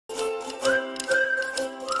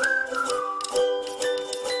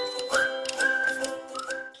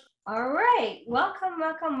Welcome,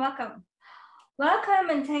 welcome, welcome. Welcome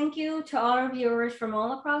and thank you to all our viewers from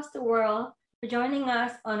all across the world for joining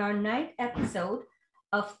us on our ninth episode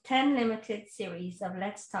of 10 Limited series of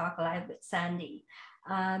Let's Talk Live with Sandy.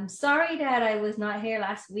 Sorry that I was not here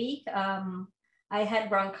last week. I had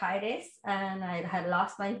bronchitis and I had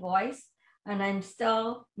lost my voice and I'm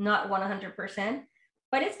still not 100%,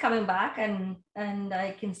 but it's coming back and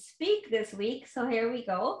I can speak this week. So here we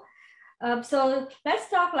go. So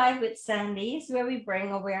let's talk live with Sandy is where we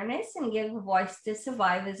bring awareness and give a voice to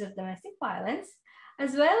survivors of domestic violence,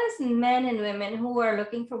 as well as men and women who are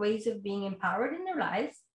looking for ways of being empowered in their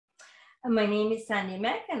lives. And my name is Sandy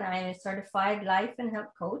Meck, and I am a certified life and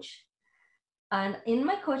health coach. And in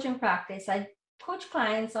my coaching practice, I coach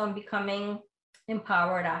clients on becoming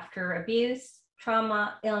empowered after abuse,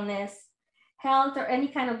 trauma, illness, health, or any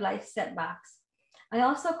kind of life setbacks. I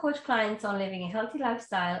also coach clients on living a healthy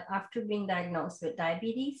lifestyle after being diagnosed with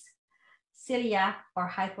diabetes, celiac, or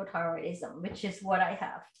hypothyroidism, which is what I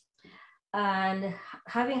have. And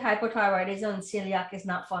having hypothyroidism and celiac is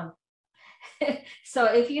not fun. So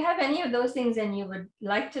if you have any of those things and you would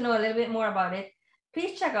like to know a little bit more about it,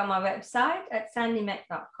 please check out my website at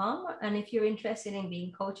sandymeck.com. And if you're interested in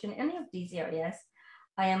being coached in any of these areas,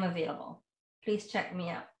 I am available. Please check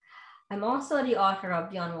me out. I'm also the author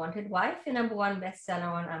of The Unwanted Wife, a #1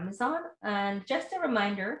 bestseller on Amazon. And just a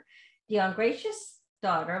reminder, The Ungracious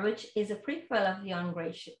Daughter, which is a prequel of The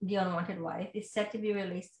Unwanted Wife, is set to be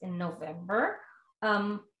released in November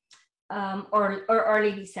or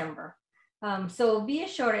early December. So be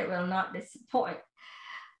assured it will not disappoint.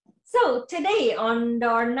 So today on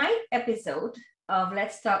our ninth episode of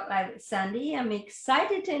Let's Talk Live with Sandy, I'm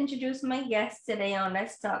excited to introduce my guest today on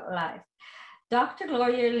Let's Talk Live, Dr.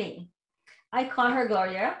 Gloria Lee. I call her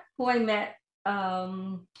Gloria, who I met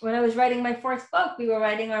when I was writing my first book. We were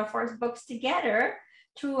writing our first books together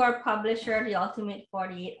through our publisher, the Ultimate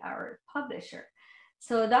 48-Hour Publisher.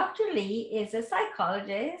 So Dr. Lee is a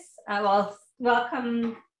psychologist.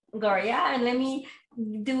 Welcome, Gloria, and let me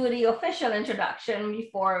do the official introduction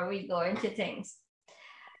before we go into things.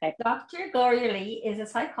 Okay. Dr. Gloria Lee is a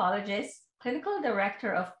psychologist, clinical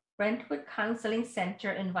director of Brentwood Counseling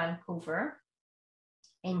Center in Vancouver,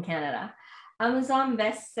 in Canada, Amazon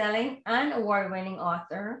best-selling and award-winning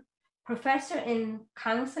author, professor in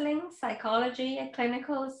counseling, psychology, a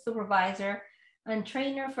clinical supervisor, and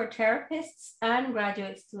trainer for therapists and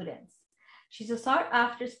graduate students. She's a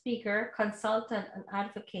sought-after speaker, consultant, and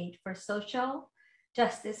advocate for social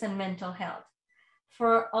justice and mental health.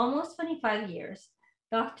 For almost 25 years,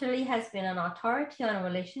 Dr. Lee has been an authority on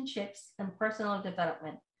relationships and personal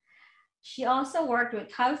development. She also worked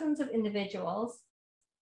with thousands of individuals,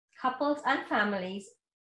 couples and families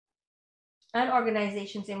and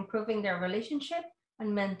organizations improving their relationship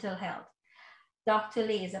and mental health. Dr.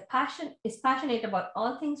 Lee is passionate about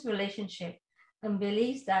all things relationship and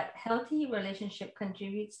believes that healthy relationship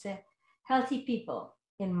contributes to healthy people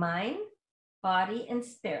in mind, body, and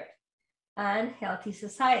spirit, and healthy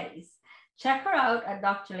societies. Check her out at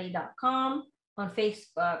drlee.com, on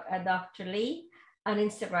Facebook at Dr. Lee, and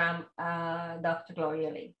Instagram, Dr.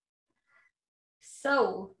 Gloria Lee.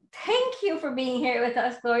 So thank you for being here with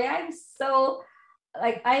us, Gloria.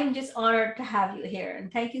 I'm just honored to have you here.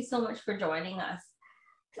 And thank you so much for joining us.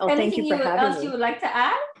 Oh, thank you for having me. Anything else you would like to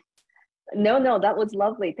add? No, that was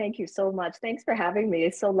lovely. Thank you so much. Thanks for having me.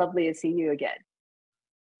 It's so lovely to see you again.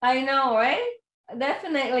 I know, right?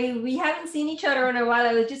 Definitely. We haven't seen each other in a while.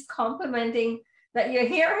 I was just complimenting that your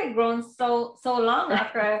hair had grown so long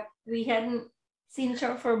after we hadn't seen each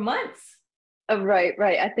other for months. Right.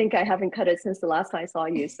 I think I haven't cut it since the last time I saw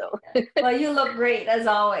you. So, well, you look great as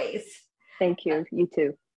always. Thank you. You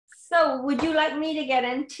too. So, would you like me to get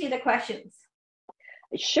into the questions?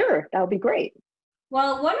 Sure, that would be great.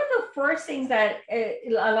 Well, one of the first things that a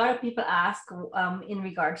lot of people ask in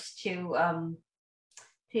regards to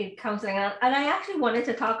counseling, and I actually wanted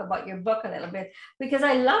to talk about your book a little bit because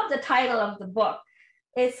I love the title of the book.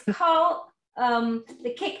 It's called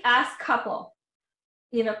The Kick-Ass Couple.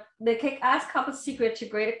 You know, the Kick-Ass Couple's Secret to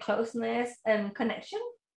Greater Closeness and Connection.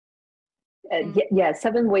 Yeah,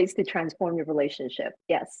 7 ways to transform your relationship.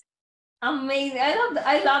 Yes. Amazing.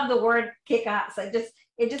 I love the word kick-ass.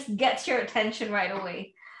 It just gets your attention right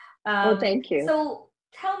away. Well, thank you. So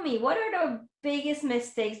tell me, what are the biggest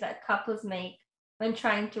mistakes that couples make when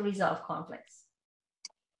trying to resolve conflicts?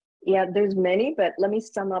 Yeah, there's many, but let me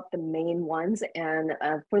sum up the main ones. And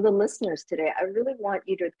for the listeners today, I really want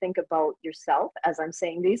you to think about yourself as I'm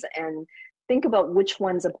saying these and think about which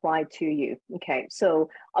ones apply to you. Okay,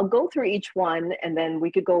 so I'll go through each one and then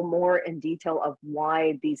we could go more in detail of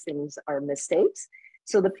why these things are mistakes.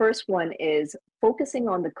 So the first one is focusing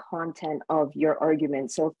on the content of your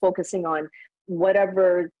argument. So focusing on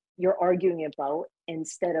whatever you're arguing about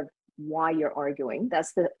instead of why you're arguing.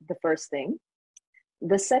 That's the first thing.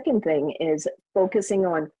 The second thing is focusing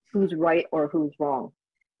on who's right or who's wrong.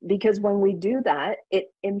 Because when we do that,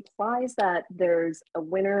 it implies that there's a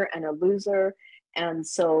winner and a loser. And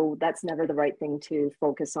so that's never the right thing to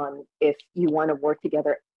focus on if you want to work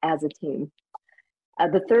together as a team.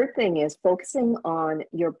 The third thing is focusing on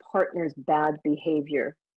your partner's bad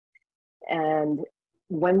behavior. And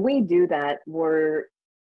when we do that, we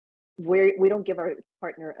don't give our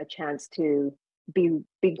partner a chance to be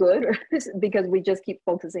good, or because we just keep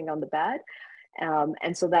focusing on the bad.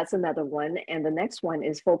 And so that's another one. And the next one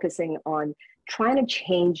is focusing on trying to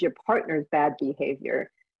change your partner's bad behavior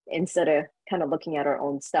instead of kind of looking at our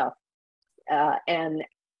own stuff. And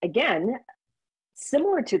again,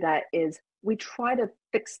 similar to that is we try to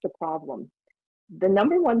fix the problem. The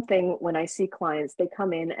number one thing when I see clients, they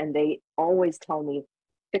come in and they always tell me,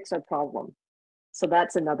 fix our problem. So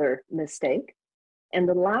that's another mistake. And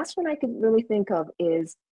the last one I could really think of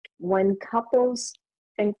is when couples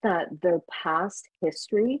think that their past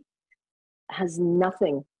history has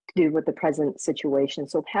nothing to do with the present situation.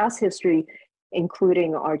 So past history,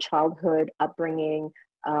 including our childhood upbringing,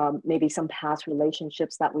 maybe some past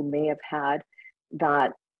relationships that we may have had,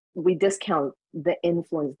 that we discount the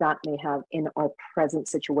influence that may have in our present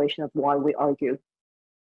situation of why we argue.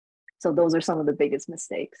 So those are some of the biggest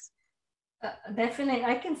mistakes. Definitely,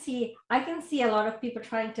 I can see a lot of people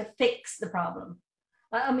trying to fix the problem.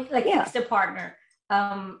 I mean, like Yeah. fix the partner.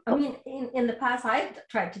 I mean, in the past, I've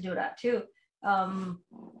tried to do that too.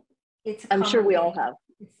 It's a I'm sure common we all thing. have.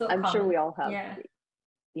 It's so I'm sure common. we all have. Yeah.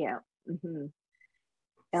 Yeah. Mm-hmm.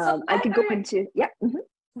 So I what could go are, into, yeah.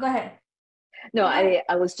 Mm-hmm. go ahead. No, Go ahead.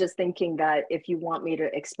 I was just thinking that if you want me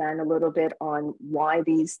to expand a little bit on why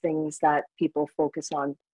these things that people focus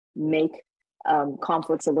on make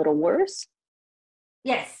conflicts a little worse.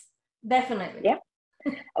 Yes, definitely. Yeah.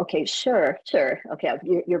 Okay, sure. Okay,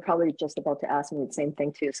 you're probably just about to ask me the same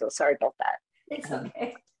thing too, so sorry about It's that.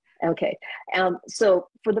 okay. Okay. So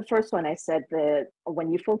for the first one, I said that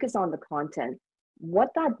when you focus on the content, what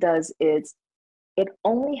that does is it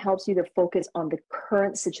only helps you to focus on the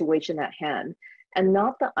current situation at hand and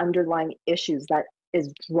not the underlying issues that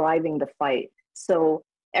is driving the fight. So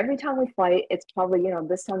every time we fight, it's probably,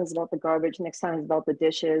 this time is about the garbage, next time is about the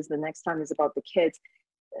dishes, the next time is about the kids.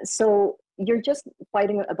 So you're just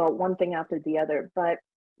fighting about one thing after the other, but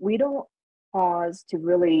we don't pause to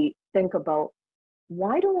really think about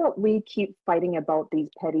why don't we keep fighting about these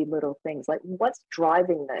petty little things? Like, what's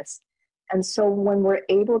driving this? And so when we're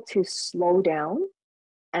able to slow down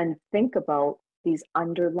and think about these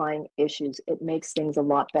underlying issues, it makes things a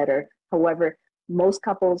lot better. However, most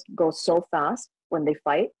couples go so fast when they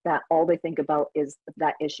fight that all they think about is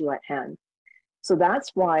that issue at hand. So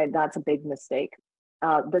that's why that's a big mistake.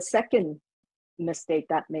 The second mistake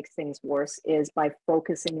that makes things worse is by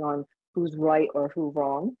focusing on who's right or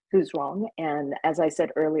who's wrong. And as I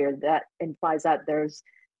said earlier, that implies that there's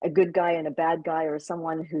a good guy and a bad guy, or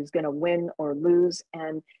someone who's going to win or lose.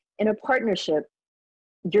 And in a partnership,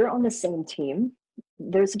 you're on the same team.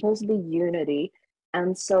 There's supposed to be unity.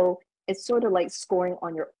 And so it's sort of like scoring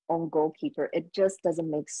on your own goalkeeper. It just doesn't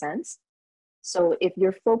make sense. So if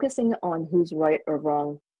you're focusing on who's right or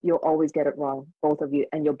wrong, you'll always get it wrong, both of you,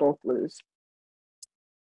 and you'll both lose.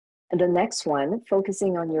 And the next one,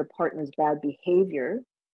 focusing on your partner's bad behavior,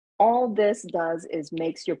 all this does is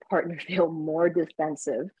makes your partner feel more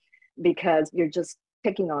defensive because you're just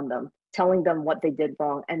picking on them, telling them what they did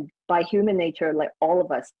wrong. And by human nature, like all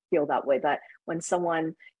of us feel that way, that when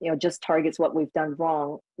someone, just targets what we've done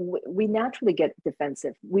wrong, we naturally get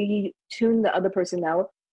defensive. We tune the other person out,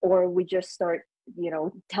 or we just start,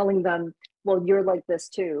 telling them, well, you're like this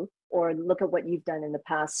too, or look at what you've done in the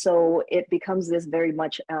past. So it becomes this very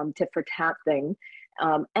much tit for tat thing.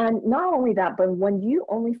 And not only that, but when you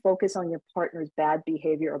only focus on your partner's bad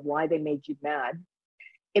behavior of why they made you mad,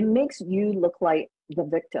 it makes you look like the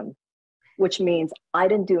victim, which means I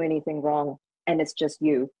didn't do anything wrong and it's just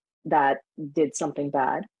you that did something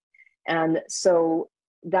bad. And so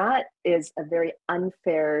that is a very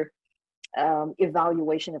unfair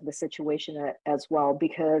evaluation of the situation as well,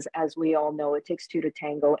 because as we all know, it takes two to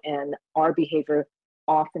tango, and our behavior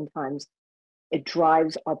oftentimes it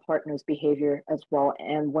drives our partner's behavior as well.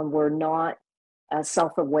 And when we're not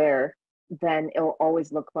self-aware, then it'll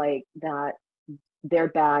always look like that they're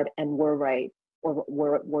bad and we're right, or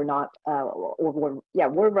we're not,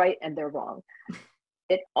 we're right and they're wrong.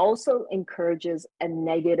 It also encourages a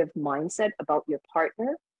negative mindset about your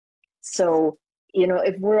partner. So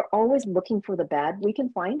If we're always looking for the bad, we can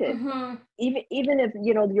find it. Mm-hmm. Even if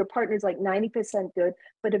your partner's like 90% good,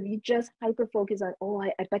 but if you just hyper focus on, oh,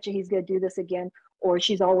 I bet you he's gonna do this again, or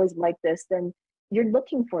she's always like this, then you're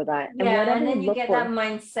looking for that. And Yeah, whatever and you then you look get that for,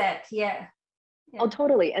 mindset. Yeah. oh, Yeah.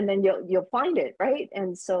 totally. And then you'll find it, right?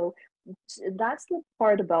 And so that's the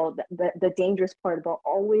part about the dangerous part about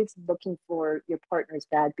always looking for your partner's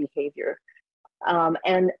bad behavior.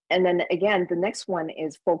 And then again, the next one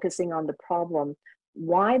is focusing on the problem.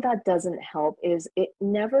 Why that doesn't help is it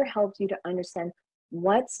never helps you to understand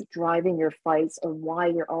what's driving your fights or why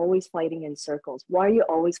you're always fighting in circles. Why are you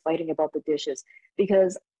always fighting about the dishes?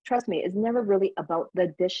 Because trust me, it's never really about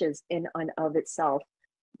the dishes in and of itself.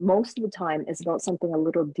 Most of the time, it's about something a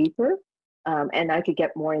little deeper. And I could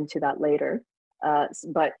get more into that later.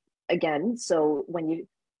 But again, so when you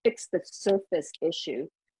fix the surface issue,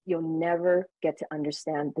 you'll never get to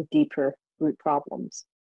understand the deeper root problems.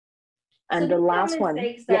 So And the these are last one,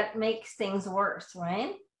 mistakes yeah, that makes things worse,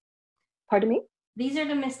 right? pardon me? These are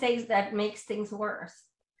the mistakes that makes things worse.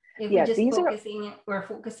 If we Yeah, just these are we're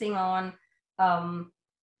focusing on um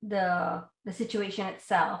the situation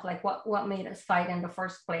itself, like what made us fight in the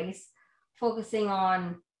first place, focusing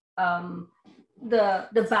on um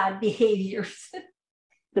the bad behaviors.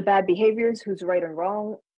 the bad behaviors, who's right and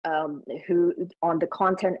wrong, who on the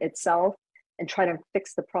content itself, and try to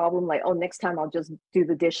fix the problem. Like, oh, next time I'll just do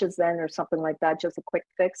the dishes then, or something like that, just a quick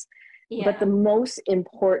fix. But the Yeah. most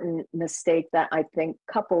important mistake that I think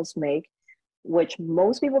couples make, which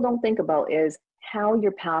most people don't think about, is how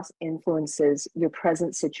your past influences your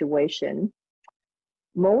present situation.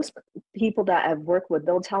 Most people that I've worked with,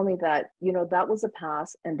 they'll tell me that, that was the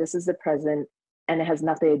past and this is the present, and it has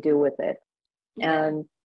nothing to do with it. Yeah. And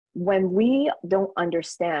when we don't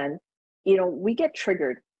understand, we get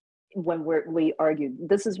triggered when we argue.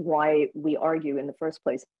 This is why we argue in the first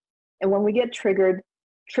place. And when we get triggered,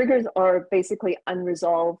 triggers are basically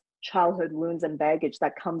unresolved childhood wounds and baggage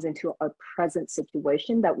that comes into a present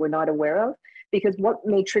situation that we're not aware of. Because what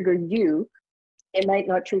may trigger you, it might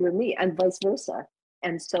not trigger me, and vice versa.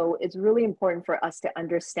 And so it's really important for us to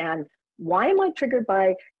understand, why am I triggered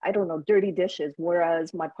by, I don't know, dirty dishes,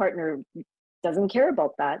 whereas my partner doesn't care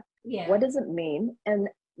about that? Yeah. What does it mean? And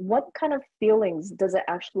what kind of feelings does it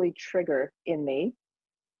actually trigger in me?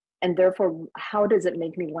 And therefore, how does it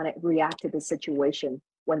make me want to react to the situation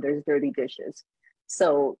when there's dirty dishes?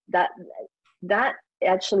 So that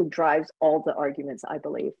actually drives all the arguments, I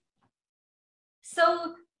believe.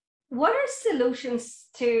 So what are solutions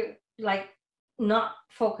to like not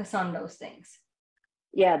focus on those things?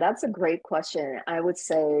 Yeah, that's a great question. I would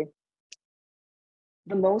say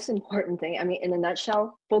the most important thing, I mean, in a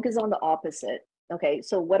nutshell, focus on the opposite. Okay,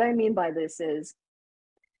 so what I mean by this is,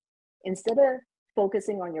 instead of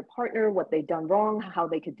focusing on your partner, what they've done wrong, how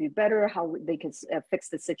they could do better, how they could fix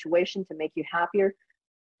the situation to make you happier,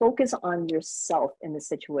 focus on yourself in the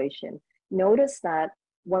situation. Notice that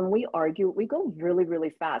when we argue, we go really,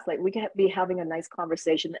 really fast. Like, we can be having a nice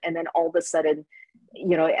conversation, and then all of a sudden,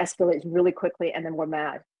 it escalates really quickly, and then we're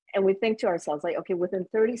mad. And we think to ourselves, like, okay, within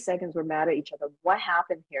 30 seconds, we're mad at each other. What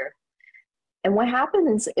happened here? And what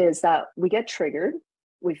happens is that we get triggered,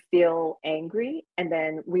 we feel angry, and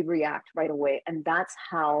then we react right away. And that's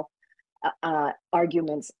how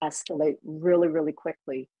arguments escalate really, really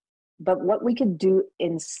quickly. But what we could do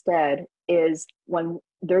instead is, when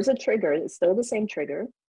there's a trigger, it's still the same trigger,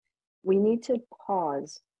 we need to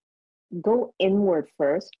pause, go inward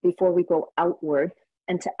first before we go outward,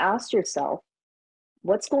 and to ask yourself,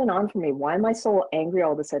 what's going on for me? Why am I so angry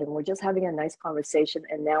all of a sudden? We're just having a nice conversation,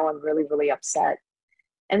 and now I'm really, really upset.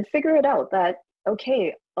 And figure it out that,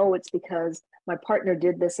 okay, oh, it's because my partner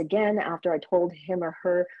did this again after I told him or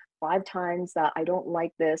her 5 times that I don't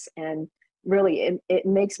like this. And really, it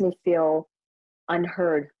makes me feel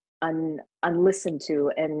unheard, unlistened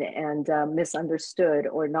to, and misunderstood,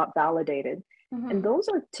 or not validated. And Mm-hmm. those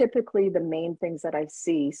are typically the main things that I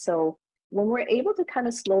see. So when we're able to kind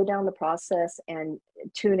of slow down the process and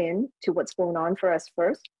tune in to what's going on for us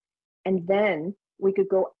first, and then we could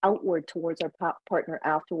go outward towards our partner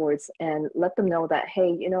afterwards and let them know that,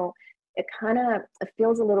 hey, it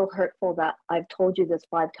feels a little hurtful that I've told you this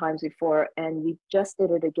 5 times before, and you just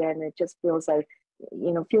did it again. It just feels like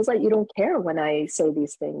you don't care when I say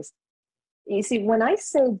these things. You see, when I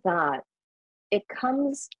say that, it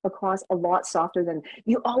comes across a lot softer than,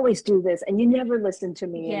 you always do this and you never listen to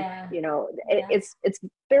me. And Yeah. Yeah. it's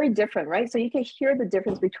very different, right? So you can hear the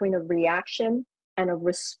difference between a reaction and a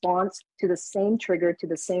response to the same trigger, to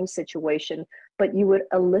the same situation, but you would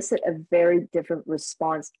elicit a very different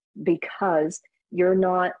response, because you're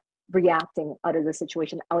not reacting out of the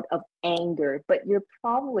situation out of anger, but you're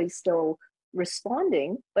probably still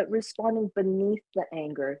responding, but responding beneath the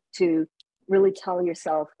anger to really tell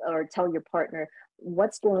yourself or tell your partner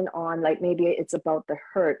what's going on. Like maybe it's about the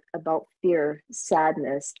hurt, about fear,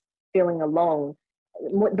 sadness, feeling alone,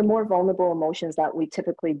 the more vulnerable emotions that we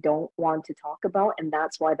typically don't want to talk about. And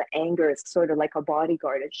that's why the anger is sort of like a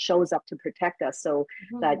bodyguard. It shows up to protect us so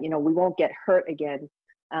that, Mhm. you know, we won't get hurt again.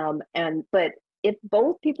 But if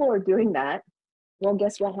both people are doing that, well,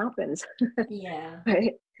 guess what happens? Yeah.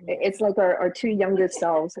 Right? Yeah. It's like our two younger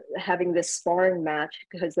selves having this sparring match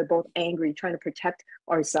because they're both angry, trying to protect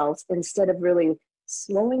ourselves instead of really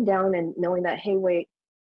slowing down and knowing that, hey, wait,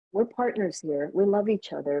 we're partners here. We love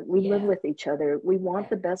each other. We live Yeah. with each other. We want Yeah.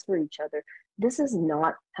 the best for each other. This is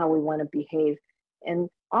not how we want to behave. And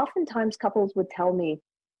oftentimes couples would tell me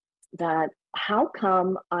that, how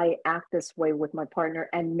come I act this way with my partner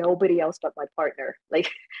and nobody else but my partner? Like,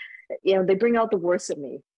 you know, they bring out the worst of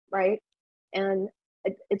me, right? And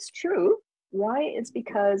it's true. Why? It's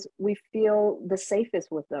because we feel the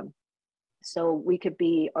safest with them. So we could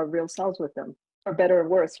be our real selves with them, for better or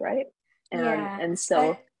worse, right? And Yeah. and I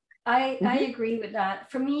so I mhm, agree with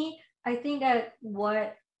that. For me, I think that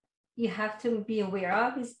what you have to be aware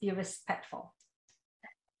of is be respectful.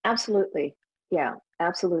 absolutely. Yeah,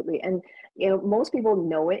 absolutely. And you know, most people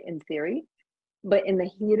know it in theory, but in the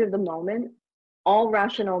heat of the moment, all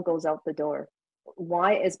rationale goes out the door.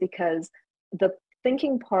 Why? Is because the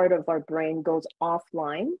thinking part of our brain goes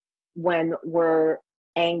offline when we're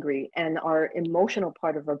angry, and our emotional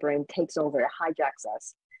part of our brain takes over, it hijacks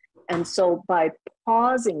us. And so by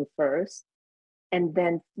pausing first and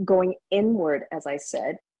then going inward, as I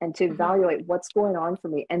said, and to Mhm. evaluate what's going on for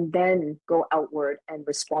me, and then go outward and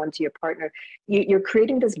respond to your partner. You're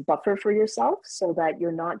creating this buffer for yourself so that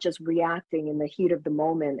you're not just reacting in the heat of the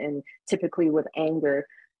moment and typically with anger,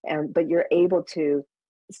 but you're able to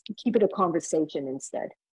keep it a conversation instead.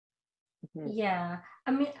 Mhm. Yeah.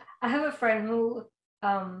 I mean, I have a friend who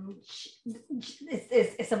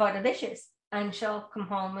it's about the dishes, and she'll come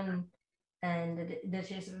home and the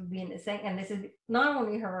dishes will be in the sink, and this is not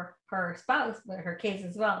only her spouse but her kids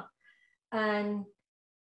as well. And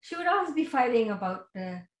she would always be fighting about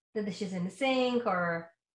the dishes in the sink,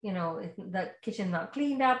 or if the kitchen not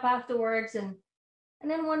cleaned up afterwards. And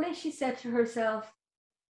then one day she said to herself,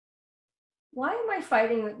 why am I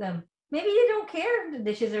fighting with them? Maybe they don't care if the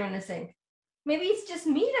dishes are in the sink. Maybe it's just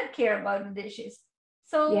me that care about the dishes.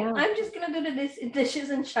 So Yeah. I'm just gonna do the dishes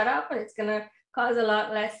and shut up, and it's gonna cause a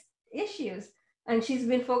lot less issues. And she's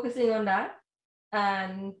been focusing on that,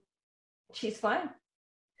 and she's fine.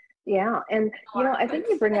 Yeah, and No you know, I think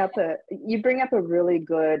arguments. you bring up a really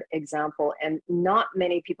good example, and not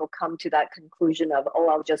many people come to that conclusion of, oh,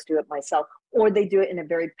 I'll just do it myself, or they do it in a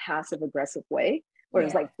very passive aggressive way, where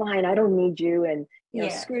it's Yeah, like, fine, I don't need you, and you know,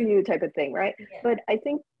 yeah, screw you type of thing, right? yeah. But I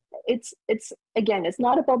think it's again, it's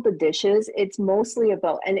not about the dishes. It's mostly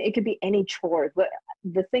about, and it could be any chore. But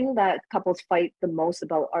the thing that couples fight the most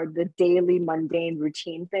about are the daily mundane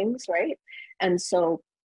routine things, right? And so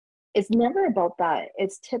it's never about that.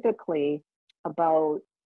 It's typically about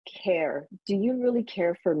care. Do you really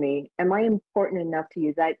care for me? Am I important enough to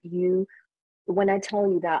you that you, when I tell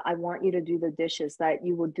you that I want you to do the dishes, that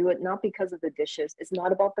you will do it not because of the dishes? It's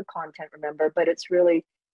not about the content, remember, but it's really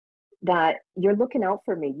that you're looking out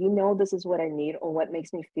for me. You know, this is what I need or what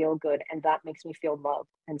makes me feel good. And that makes me feel loved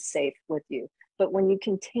and safe with you. But when you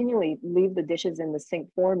continually leave the dishes in the sink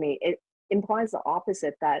for me, it implies the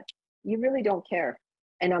opposite, that you really don't care.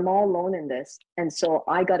 And I'm all alone in this. And so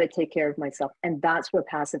I got to take care of myself. And that's where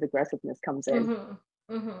passive aggressiveness comes in.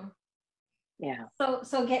 Mm-hmm. Mm-hmm. Yeah.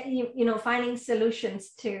 So get finding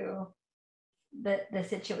solutions to the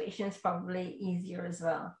situation is probably easier as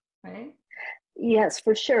well, right? Yes,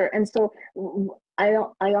 for sure. And so I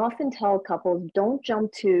often tell couples, don't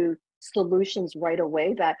jump to solutions right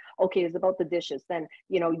away. That, okay, it's about the dishes. Then,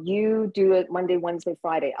 you know, you do it Monday, Wednesday,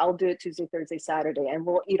 Friday. I'll do it Tuesday, Thursday, Saturday, and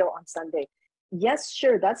we'll eat it on Sunday. Yes,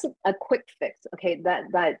 sure, that's a quick fix. Okay, that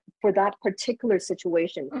for that particular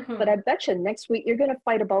situation. But Mm-hmm. I bet you next week you're going to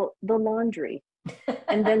fight about the laundry,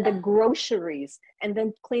 and then the groceries, and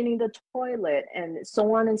then cleaning the toilet, and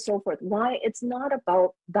so on and so forth. Why? It's not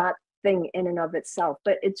about that thing in and of itself,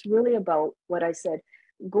 but it's really about what I said,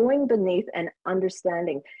 going beneath and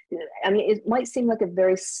understanding. I mean, it might seem like a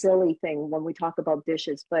very silly thing when we talk about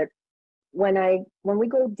dishes, but when we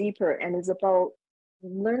go deeper, and it's about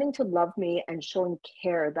learning to love me and showing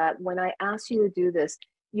care, that when I ask you to do this,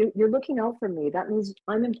 you're looking out for me. That means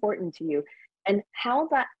I'm important to you. And how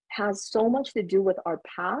that has so much to do with our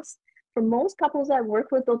past, for most couples I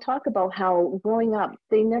work with, they'll talk about how growing up,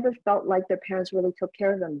 they never felt like their parents really took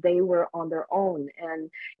care of them. They were on their own. And,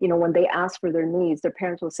 when they asked for their needs, their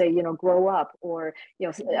parents will say, grow up, or,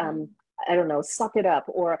 I don't know, suck it up,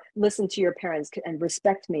 or listen to your parents and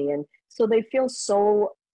respect me. And so they feel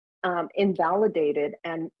so invalidated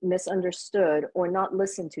and misunderstood, or not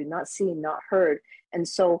listened to, not seen, not heard. And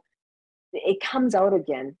so it comes out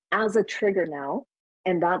again as a trigger now.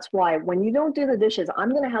 And that's why when you don't do the dishes, I'm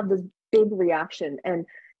going to have this big reaction. And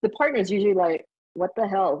the partner's usually like, what the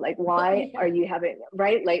hell? Like, why are you having,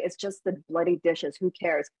 right? Like, it's just the bloody dishes. Who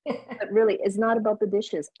cares? But really, it's not about the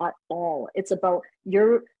dishes at all. It's about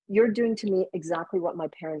you're doing to me exactly what my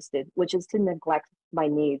parents did, which is to neglect my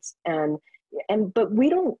needs. But we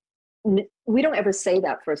don't ever say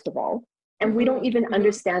that, first of all. And we don't even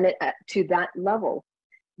understand it to that level.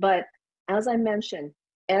 But as I mentioned,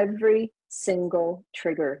 every single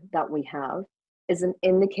trigger that we have is an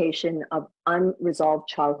indication of unresolved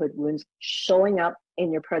childhood wounds showing up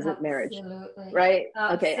in your present marriage, right?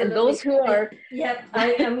 Absolutely. Okay, and those who are,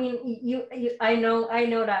 I mean, I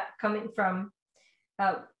know that coming from,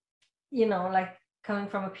 like coming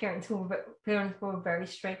from a parents who were very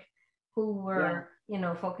strict, who were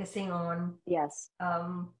focusing on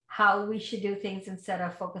how we should do things instead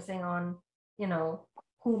of focusing on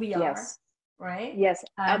who we are, right? Yes,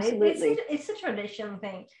 and absolutely. It's a tradition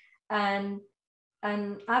thing,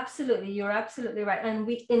 and absolutely, you're absolutely right. And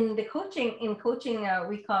we in coaching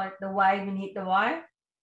we call it the why. We need the why.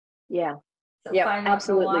 So find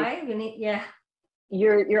absolutely. out the why we need.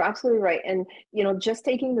 You're absolutely right. And just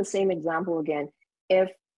taking the same example again,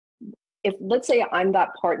 if let's say I'm that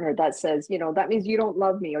partner that says, that means you don't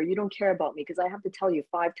love me or you don't care about me because I have to tell you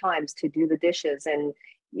 5 times to do the dishes, and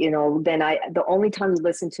then the only time you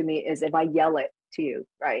listen to me is if I yell it to you,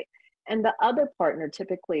 right? And the other partner,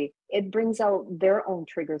 typically, it brings out their own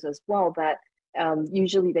triggers as well, that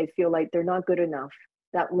usually they feel like they're not good enough,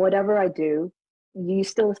 that whatever I do, you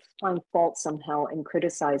still find fault somehow and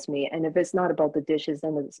criticize me. And if it's not about the dishes,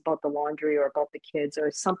 then it's about the laundry or about the kids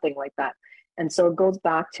or something like that. And so it goes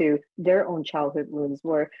back to their own childhood wounds,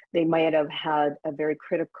 where they might have had a very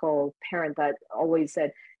critical parent that always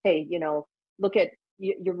said, hey, look at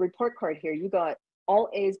your report card here. You got all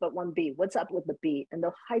A's but 1 B. What's up with the B? And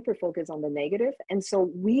they'll hyper focus on the negative. And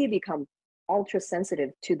so we become ultra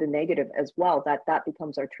sensitive to the negative as well, that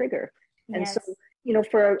becomes our trigger. And so,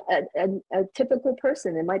 for a typical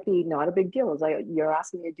person, it might be not a big deal. It's like, you're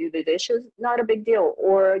asking me to do the dishes, not a big deal.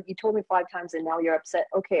 Or you told me 5 times and now you're upset.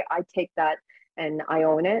 Okay, I take that and I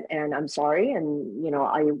own it and I'm sorry. And,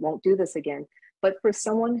 I won't do this again. But for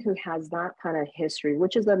someone who has that kind of history,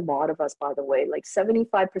 which is a lot of us, by the way, like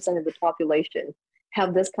 75% of the population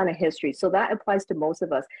have this kind of history. So that applies to most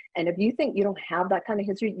of us. And if you think you don't have that kind of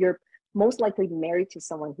history, you're most likely married to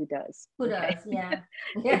someone who does.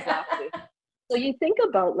 Exactly. So you think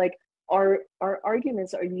about, like, our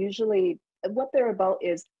arguments are usually, what they're about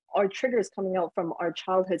is our triggers coming out from our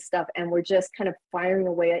childhood stuff, and we're just kind of firing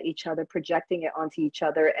away at each other, projecting it onto each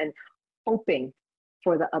other, and hoping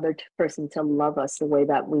for the other person to love us the way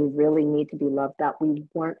that we really need to be loved, that we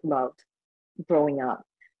weren't loved growing up.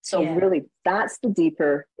 So really, that's the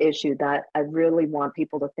deeper issue that I really want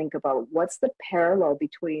people to think about. What's the parallel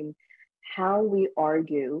between how we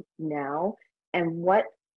argue now and what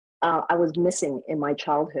I was missing in my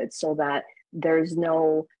childhood, so that there's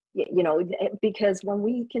no, because when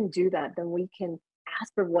we can do that, then we can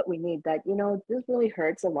ask for what we need. That, this really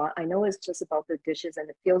hurts a lot. I know it's just about the dishes and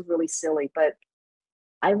it feels really silly, but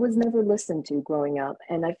I was never listened to growing up.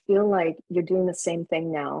 And I feel like you're doing the same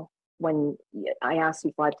thing now when I ask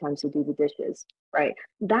you 5 times to do the dishes, right?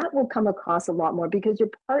 That will come across a lot more because your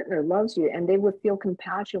partner loves you, and they would feel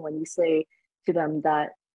compassion when you say to them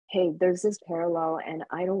that, hey, there's this parallel and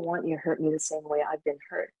I don't want you to hurt me the same way I've been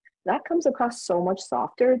hurt. That comes across so much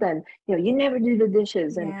softer than, you never do the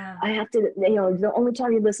dishes and I have to, the only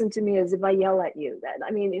time you listen to me is if I yell at you. That,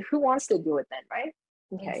 I mean, who wants to do it then, right?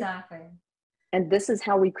 Okay. Exactly. And this is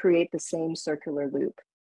how we create the same circular loop.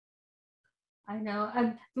 I know.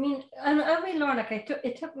 I mean, I really learned, like,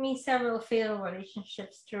 it took me several failed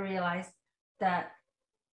relationships to realize that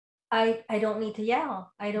I don't need to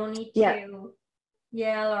yell. I don't need to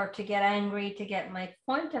yell or to get angry to get my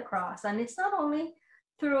point across. And it's not only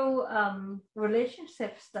through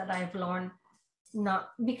relationships that I've learned,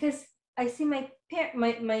 not because I see my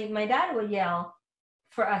dad would yell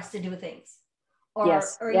for us to do things, or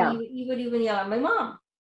he would even yell at my mom,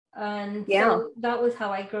 and so that was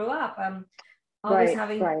how I grew up. Always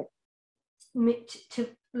having to,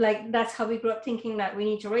 like, that's how we grew up, thinking that we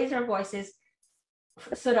need to raise our voices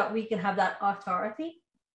so that we can have that authority.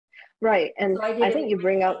 Right. And So I did I it think with you my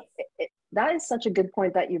bring up kids. that is such a good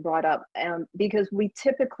point that you brought up, because we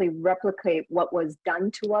typically replicate what was done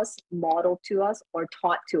to us, modeled to us, or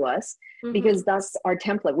taught to us, because Mm-hmm. that's our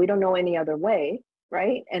template. We don't know any other way,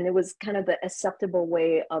 right? And it was kind of the acceptable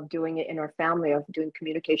way of doing it in our family, of doing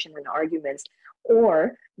communication and arguments,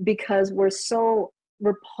 or because we're so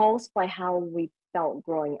repulsed by how we felt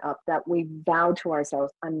growing up that we vow to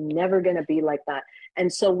ourselves, I'm never going to be like that.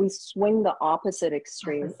 And so we swing the opposite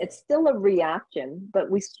extreme. It's Opposite. still a reaction, but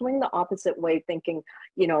we swing the opposite way, thinking,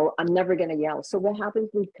 I'm never going to yell. So what happens?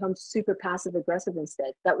 We become super passive aggressive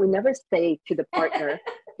instead, that we never say to the partner,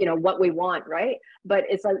 what we want, right? But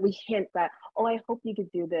it's like we hint that, oh, I hope you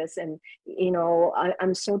could do this. And,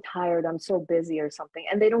 I'm so tired, I'm so busy or something.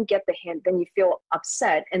 And they don't get the hint. Then you feel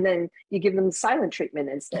upset. And then you give them the silent treatment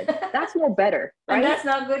instead. That's no better, And right? that's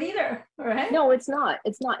not good either, right? No, it's not.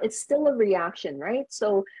 It's not. It's still a reaction, right?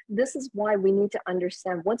 So this is why we need to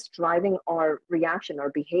understand what's driving our reaction, our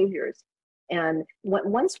behaviors. And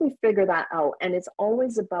once we figure that out, and it's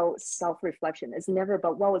always about self-reflection. It's never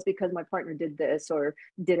about, well, it's because my partner did this or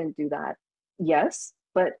didn't do that. Yes,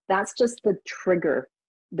 but that's just the trigger,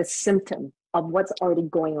 the symptom of what's already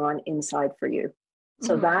going on inside for you.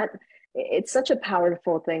 So Mm-hmm. that it's such a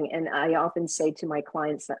powerful thing. And I often say to my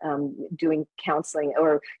clients, doing counseling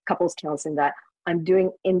or couples counseling, that I'm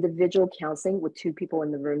doing individual counseling with two people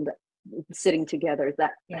in the room that sitting together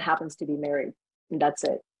that Yeah. happens to be married, and that's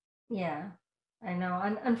it. Yeah, I know.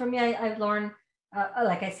 And for me, I've learned,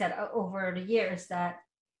 like I said, over the years that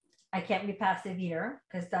I can't be passive either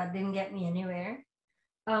because that didn't get me anywhere.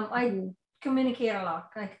 I Mhm. communicate a lot.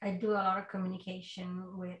 I do a lot of communication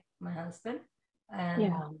with my husband, and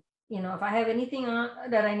Yeah, if I have anything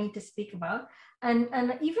that I need to speak about, and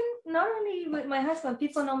even not only with my husband,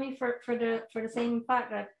 people know me for the same fact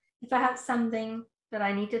that if I have something that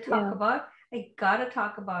I need to talk yeah, about, I gotta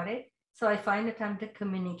talk about it. So I find the time to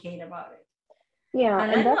communicate about it. yeah,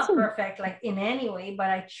 And and I'm that's not a perfect like in any way, but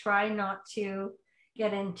I try not to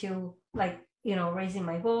get into like raising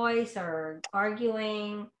my voice or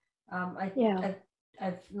arguing. um i yeah. i've,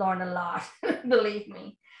 I've learned a lot, believe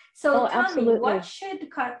me. So Oh, tell me, what absolutely. should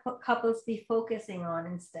couples be focusing on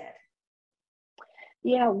instead?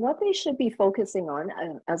 Yeah, what they should be focusing on,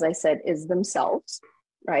 as I said, is themselves,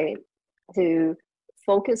 right? To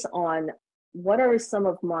focus on what are some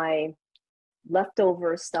of my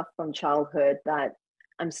leftover stuff from childhood that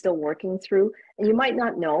I'm still working through. And you might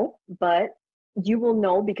not know, but you will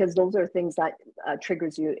know because those are things that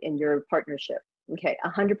triggers you in your partnership. Okay,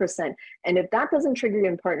 100%. And if that doesn't trigger you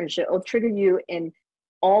in partnership, it'll trigger you in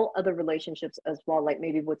all other relationships as well, like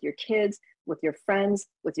maybe with your kids, with your friends,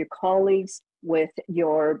 with your colleagues, with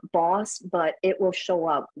your boss, but it will show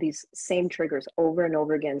up these same triggers over and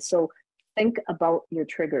over again. So think about your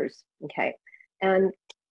triggers, okay? And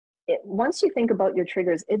once you think about your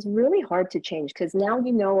triggers, it's really hard to change because now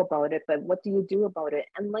you know about it, but what do you do about it?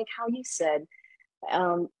 And like how you said,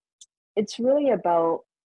 um, it's really about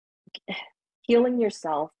healing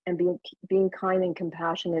yourself and being kind and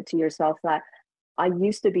compassionate to yourself, that I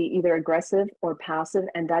used to be either aggressive or passive,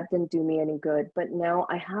 and that didn't do me any good. But now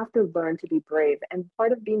I have to learn to be brave. And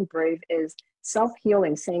part of being brave is self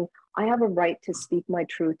healing, saying, I have a right to speak my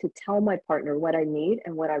truth, to tell my partner what I need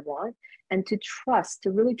and what I want, and to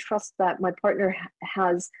really trust that my partner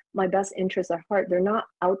has my best interests at heart. They're not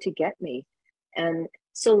out to get me. And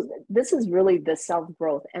so this is really the self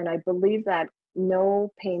growth. And I believe that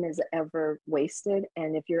no pain is ever wasted.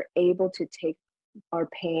 And if you're able to take our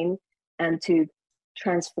pain and to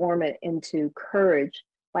transform it into courage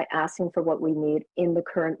by asking for what we need in the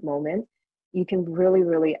current moment, you can really,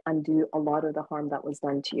 really undo a lot of the harm that was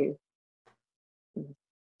done to you.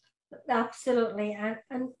 Absolutely.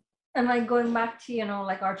 And like going back to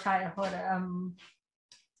like our childhood,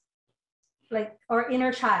 like our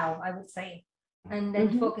inner child, I would say, and then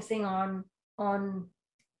Mm-hmm. focusing on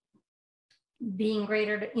being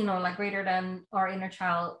greater, like greater than our inner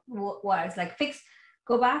child was, like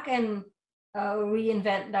go back and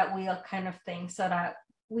reinvent that wheel kind of thing, so that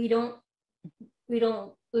we don't we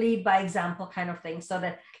don't lead by example kind of thing. So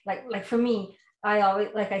that like for me, I always,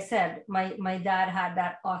 like I said, my dad had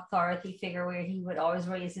that authority figure where he would always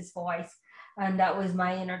raise his voice, and that was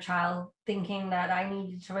my inner child thinking that I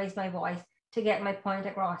needed to raise my voice to get my point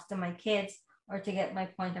across to my kids, or to get my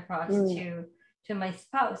point across Mm. to my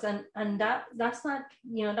spouse. And that's not,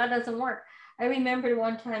 that doesn't work. I remember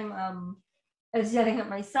one time, I was yelling at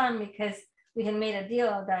my son because we had made a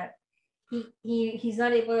deal that he's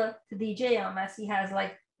not able to DJ unless he has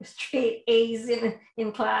like straight A's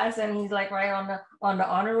in class, and he's like right on the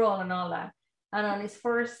honor roll and all that. And on his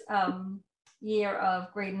first year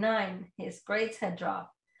of grade 9, his grades had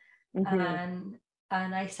dropped. Mm-hmm.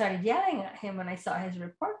 and I started yelling at him when I saw his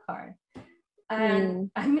report card. And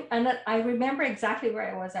Mm, I remember exactly where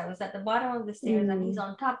I was. I was at the bottom of the stairs, and he's mm,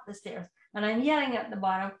 on top of the stairs, and I'm yelling at the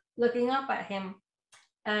bottom, looking up at him,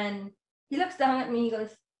 and he looks down at me. He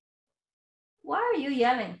goes, "Why are you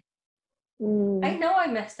yelling? I mm, know I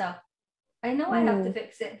messed up. I know I have to mm,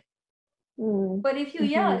 fix it. mm, But if you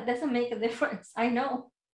yell, mm-hmm. it doesn't make a difference. I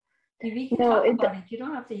know. We can No, talk about it. You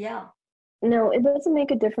don't have to yell." no, it doesn't make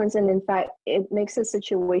a difference. And in fact, it makes the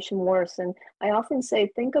situation worse. And I often say,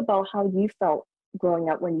 think about how you felt growing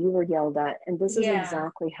up when you were yelled at. And this is Yeah.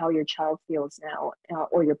 exactly how your child feels now,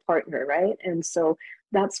 or your partner, right? And so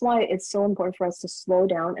that's why it's so important for us to slow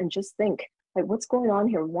down and just think, like, what's going on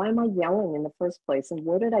here? Why am I yelling in the first place? And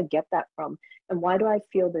where did I get that from? And why do I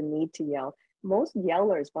feel the need to yell? Most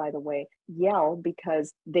yellers, by the way, yell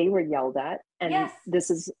because they were yelled at. And Yes. this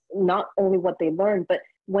is not only what they learned, but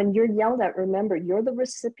when you're yelled at, remember, you're the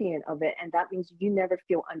recipient of it, and that means you never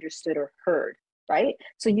feel understood or heard, right?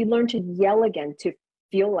 So you learn to yell again to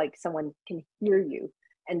feel like someone can hear you.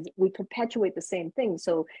 And we perpetuate the same thing.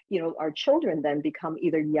 So, our children then become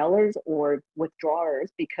either yellers or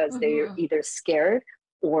withdrawers because they're Mm-hmm. either scared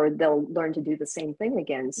or they'll learn to do the same thing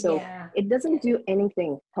again. So Yeah. it doesn't do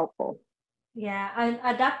anything helpful. Yeah. And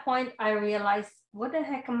at that point, I realized, what the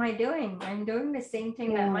heck am I doing? I'm doing the same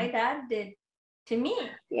thing that Yeah, my dad did to me,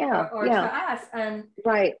 yeah, or to yeah, us. And,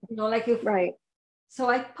 right, like, if right. so,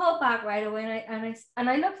 I pulled back right away, and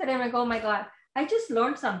I looked at him and go, "Oh my God, I just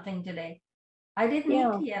learned something today. I didn't need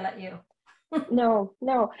Yeah. to yell at you." No,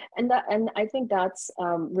 no, and I think that's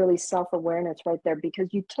really self-awareness right there,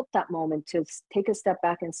 because you took that moment to take a step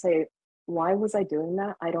back and say, why was I doing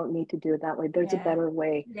that? I don't need to do it that way. There's a Yeah. better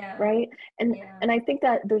way, Yeah. right? And Yeah. and I think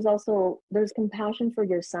that there's compassion for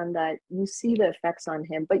your son, that you see the effects on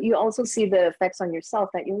him, but you also see the effects on yourself,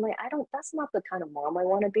 that you're like, I don't, that's not the kind of mom I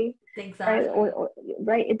want to be, right? Exactly.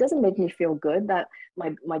 Right? It doesn't make me feel good that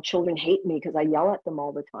my children hate me because I yell at them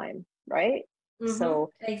all the time, right? Mm-hmm.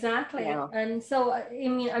 So Exactly. yeah. And so,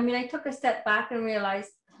 I took a step back and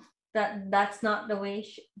realized that that's not the way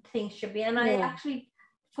things should be. And I Yeah. actually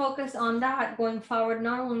focus on that going forward,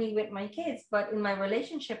 not only with my kids, but in my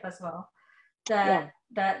relationship as well. Yeah.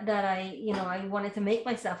 That I wanted to make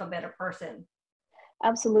myself a better person.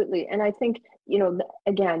 Absolutely. And I think,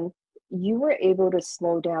 again, you were able to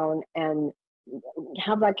slow down and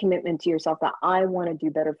have that commitment to yourself, that I want to do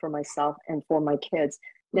better for myself and for my kids.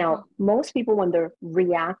 Mm-hmm. Now, most people, when they're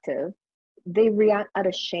reactive, they react out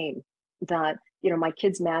of shame, that, my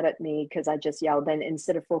kid's mad at me because I just yelled. Then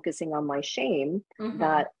instead of focusing on my shame, Mm-hmm.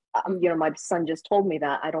 that, Mm-hmm. my son just told me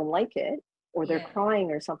that I don't like it, or they're Yeah.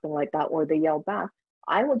 crying or something like that, or they yell back,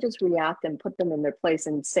 I will just react and put them in their place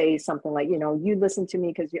and say something like, you listen to me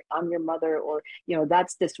because I'm your mother, or,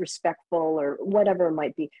 that's disrespectful, or whatever it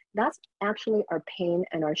might be. That's actually our pain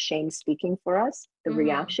and our shame speaking for us, the Mm-hmm.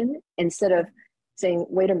 reaction, instead of saying,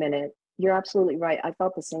 wait a minute, you're absolutely right. I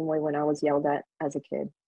felt the same way when I was yelled at as a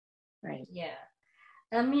kid. Right. Yeah.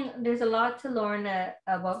 There's a lot to learn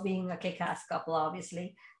about being a kick-ass couple,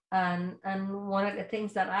 obviously. And one of the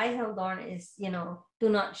things that I have learned is, do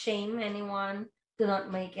not shame anyone, do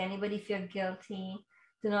not make anybody feel guilty,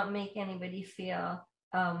 do not make anybody feel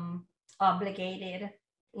obligated,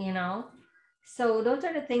 you know. So those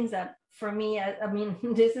are the things that, for me,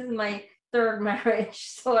 this is my third marriage,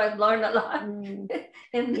 so I've learned a lot Mm,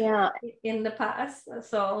 in yeah. in the past.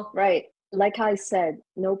 So Right. Like I said,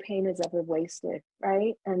 no pain is ever wasted,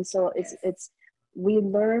 right? And so yes. we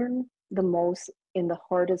learn the most in the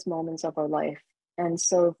hardest moments of our life. And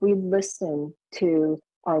so if we listen to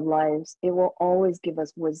our lives, it will always give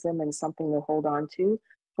us wisdom and something to hold on to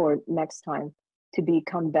for next time, to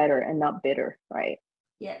become better and not bitter, right?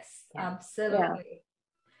 Yes, Yeah. Yeah. absolutely.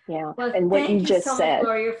 Yeah. Well, And what thank you you just so much, said,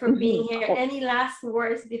 Gloria, for mhm, being here. oh, Any last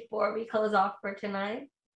words before we close off for tonight?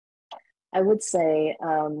 I would say,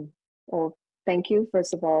 well, thank you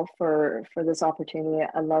first of all for this opportunity.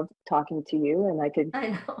 I love talking to you, and I could I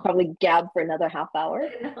know. probably gab for another half hour.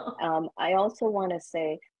 I know. I also want to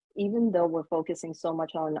say, even though we're focusing so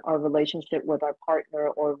much on our relationship with our partner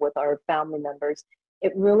or with our family members,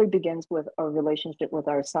 it really begins with our relationship with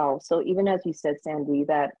ourselves. So even as you said, Sandy,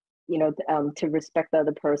 that to respect the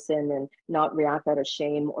other person and not react out of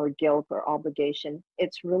shame or guilt or obligation,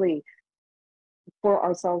 it's really for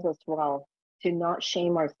ourselves as well, to not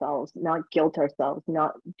shame ourselves, not guilt ourselves,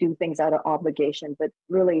 not do things out of obligation, but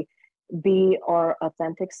really be our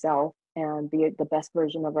authentic self and be the best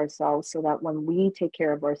version of ourselves, so that when we take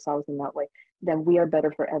care of ourselves in that way, then we are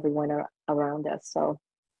better for everyone around us. So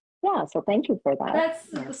yeah, so thank you for that. That's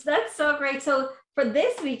Yeah. that's so great. So for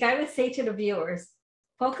this week, I would say to the viewers,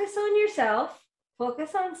 focus on yourself,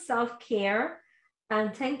 focus on self-care.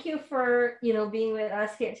 And thank you for, being with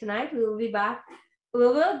us here tonight. We will be back. We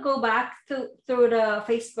will go back through the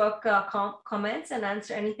Facebook comments and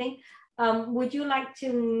answer anything. Would you like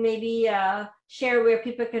to maybe share where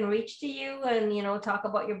people can reach to you and, talk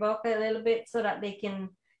about your book a little bit so that they can,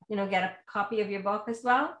 get a copy of your book as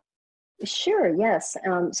well? Sure, yes.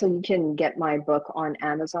 So you can get my book on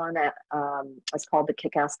Amazon. It's called The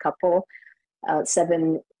Kick-Ass Couple,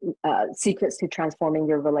 7 Secrets to Transforming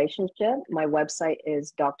Your Relationship. My website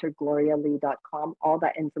is drglorialee.com. All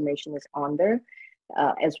that information is on there,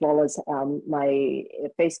 as well as my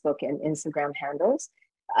Facebook and Instagram handles.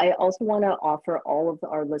 I also want to offer all of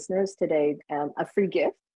our listeners today a free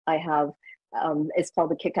gift. I have it's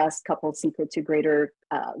called the Kick-Ass Couple Secret to Greater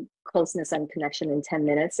Closeness and Connection in 10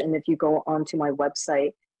 minutes. And if you go onto my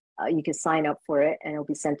website, you can sign up for it and it'll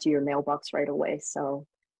be sent to your mailbox right away. So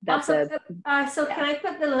that's awesome. So yeah. Can I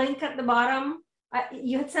put the link at the bottom?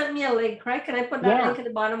 You had sent me a link, right? Can I put that link at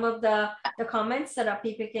the bottom of the comments so that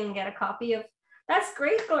people can get a copy of? That's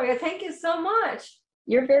great, Gloria. Thank you so much.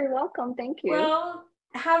 You're very welcome. Thank you. Well,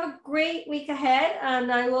 have a great week ahead,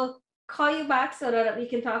 and I will call you back so that we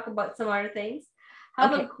can talk about some other things.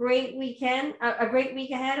 Have a great weekend, a great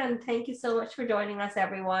week ahead, and thank you so much for joining us,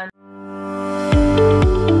 everyone.